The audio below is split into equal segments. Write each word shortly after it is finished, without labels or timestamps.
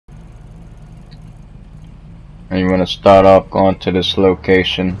And you want to start off going to this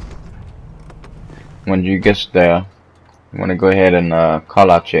location. When you get there, you want to go ahead and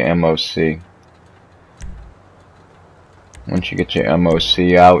call out your MOC. Once you get your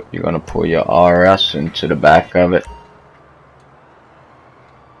MOC out, you're going to pull your RS into the back of it.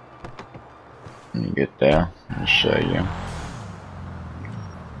 When you get there, I'll show you.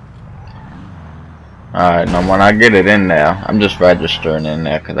 Alright, now when I get it in there, I'm just registering in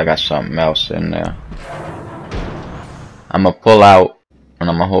there because I got something else in there. I'm going to pull out and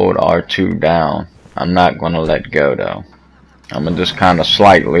I'm going to hold R2 down. I'm not going to let go though. I'm going to just kind of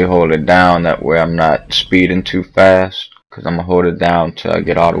slightly hold it down, that way I'm not speeding too fast, because I'm going to hold it down till I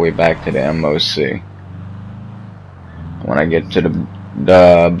get all the way back to the MOC. When I get to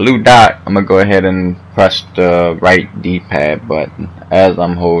the blue dot, I'm going to go ahead and press the right D-pad button as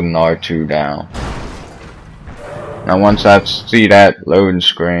I'm holding R2 down. Now once I see that loading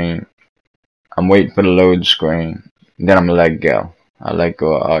screen, I'm waiting for the load screen, then I'm going to let go. I let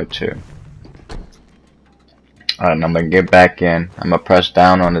go of R2. Alright, and I'm going to get back in. I'm going to press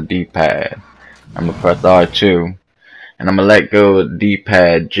down on the D-pad. I'm going to press R2. And I'm going to let go of the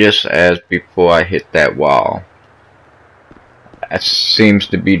D-pad just as before I hit that wall. That seems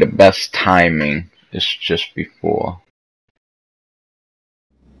to be the best timing. It's just before.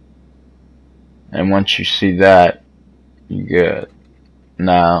 And once you see that, you're good.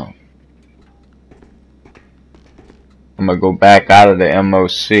 Now, I'm going to go back out of the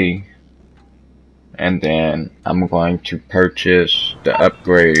MOC. And then I'm going to purchase the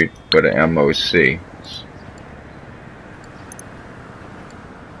upgrade for the MOC.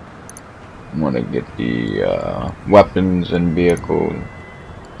 I'm going to get the weapons and vehicle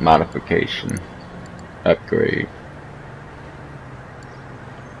modification upgrade.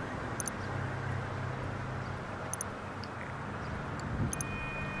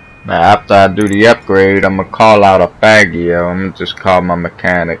 Now after I do the upgrade, I'm going to call out a Fagio. I'm going to just call my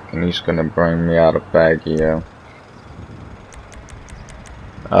mechanic and he's going to bring me out a Fagio.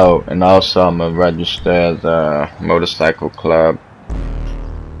 Oh, and also I'm going to register as a motorcycle club.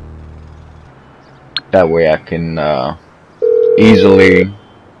 That way I can easily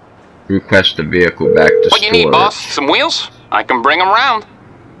request the vehicle back to storage. What you need, boss? Some wheels? I can bring them round.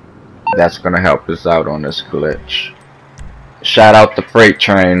 That's going to help us out on this glitch. Shout out to Freight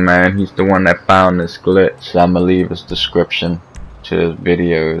Train, man. He's the one that found this glitch. I'm gonna leave his description to his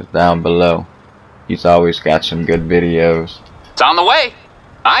videos down below. He's always got some good videos. It's on the way.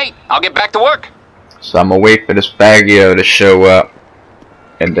 Alright, I'll get back to work. So I'm gonna wait for this Fagio to show up,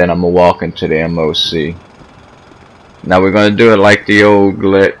 and then I'm gonna walk into the MOC. Now we're gonna do it like the old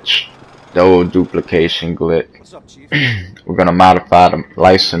glitch, the old duplication glitch. What's up, Chief? We're gonna modify the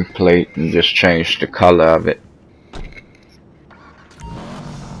license plate and just change the color of it.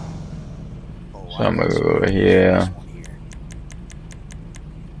 So I'm gonna go over here.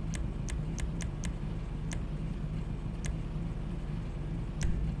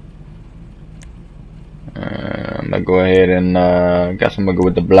 I'm gonna go ahead and guess I'm gonna go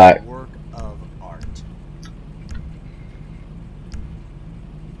with the black. Work of art.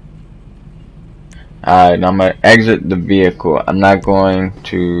 Alright, I'm gonna exit the vehicle. I'm not going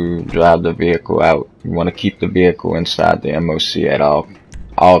to drive the vehicle out. You want to keep the vehicle inside the MOC at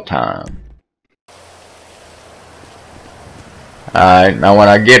all times. Alright, now when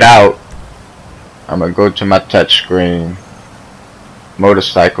I get out, I'm gonna go to my touch screen,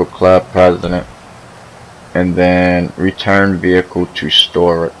 motorcycle club president, and then return vehicle to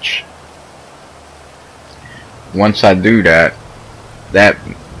storage. Once I do that, that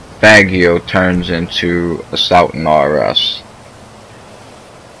Fagio turns into a Sultan RS.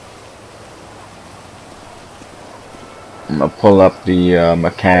 I'm gonna pull up the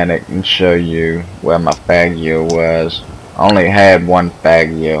mechanic and show you where my Fagio was. I only had one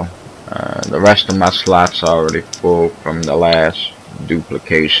Fagio. The rest of my slots are already full from the last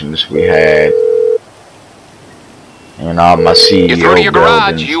duplications we had. And all my CEO You're through to your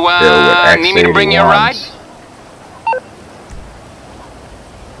garage. buildings You filled with X81s. need me to bring you a ride?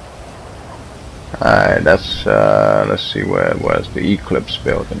 Alright, that's let's see where it was. The Eclipse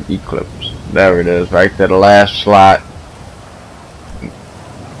building. Eclipse. There it is, right there, the last slot.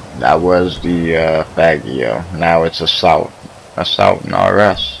 That was the Fagio. Now it's a Sultan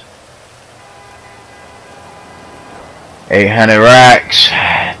RS. 800 racks.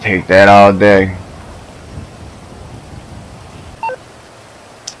 Take that all day.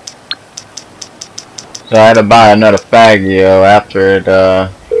 So I had to buy another Fagio after it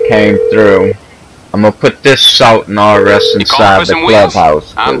came through. I'm gonna put this Sultan RS inside the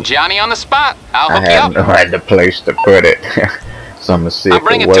clubhouse. I'm Johnny on the spot. I'll I hook you up. had no other place to put it. So I'm gonna see I'll if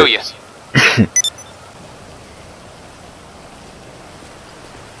bring it it to works. you.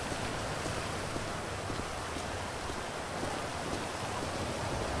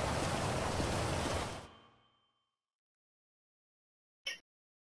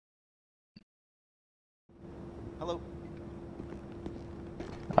 Hello.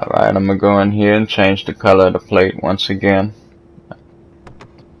 Alright, I'm gonna go in here and change the color of the plate once again.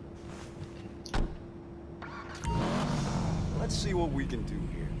 Let's see what we can do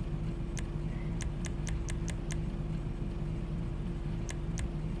here.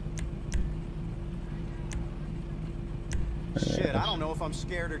 Shit, I don't know if I'm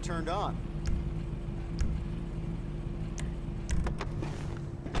scared or turned on.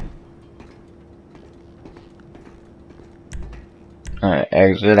 Alright,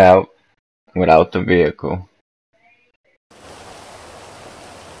 exit out without the vehicle.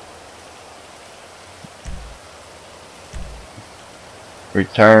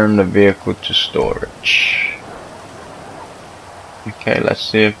 Return the vehicle to storage. Okay, let's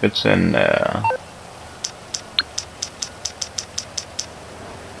see if it's in there.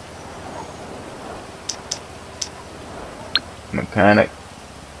 Mechanic.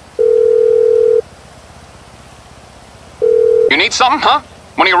 You need something, huh?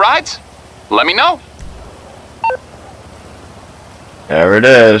 One of your rides? Let me know. There it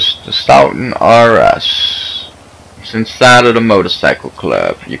is, the Sultan RS. It's inside of the motorcycle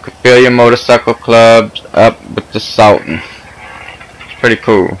club. You can fill your motorcycle clubs up with the Sultan. It's pretty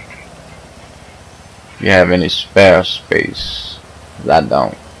cool. If you have any spare space. 'Cause I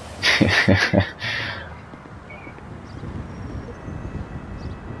don't.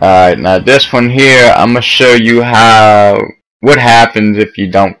 Alright, now this one here, I'm gonna show you what happens if you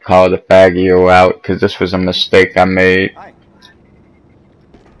don't call the Faggio out, because this was a mistake I made.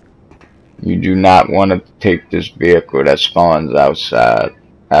 You do not want to take this vehicle that spawns outside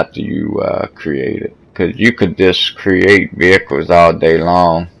after you create it, because you could just create vehicles all day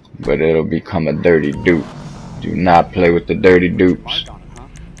long, but it'll become a dirty dupe. Do not play with the dirty dupes.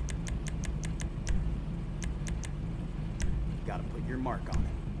 Gotta put your mark on it.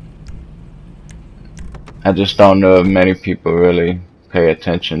 I just don't know if many people really pay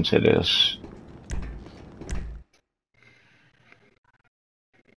attention to this.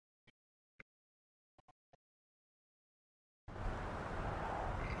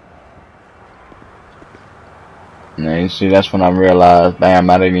 Now you see, that's when I realized, damn,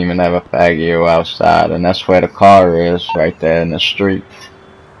 I didn't even have a Faggio outside, and that's where the car is, right there in the street.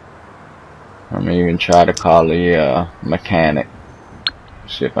 I'm gonna even try to call the mechanic.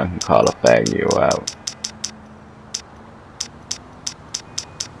 See if I can call a Faggio out.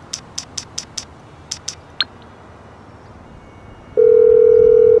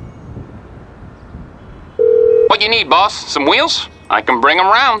 What you need, boss? Some wheels? I can bring them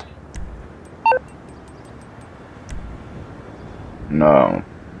round. No.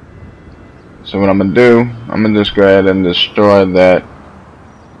 So what I'm gonna do, I'm gonna just go ahead and destroy that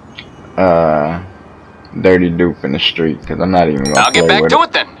dirty dupe in the street, because I'm not even gonna I'll get back to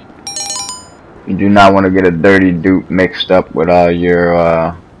it then. You do not want to get a dirty dupe mixed up with all your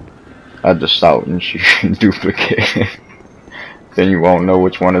other Sultans you can duplicate. Then you won't know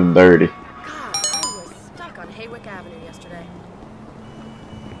which one is dirty. God, I was stuck on Haywick Avenue yesterday.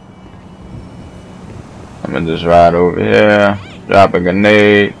 I'm gonna just ride over here, drop a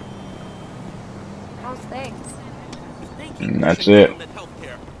grenade, How's things? and that's it.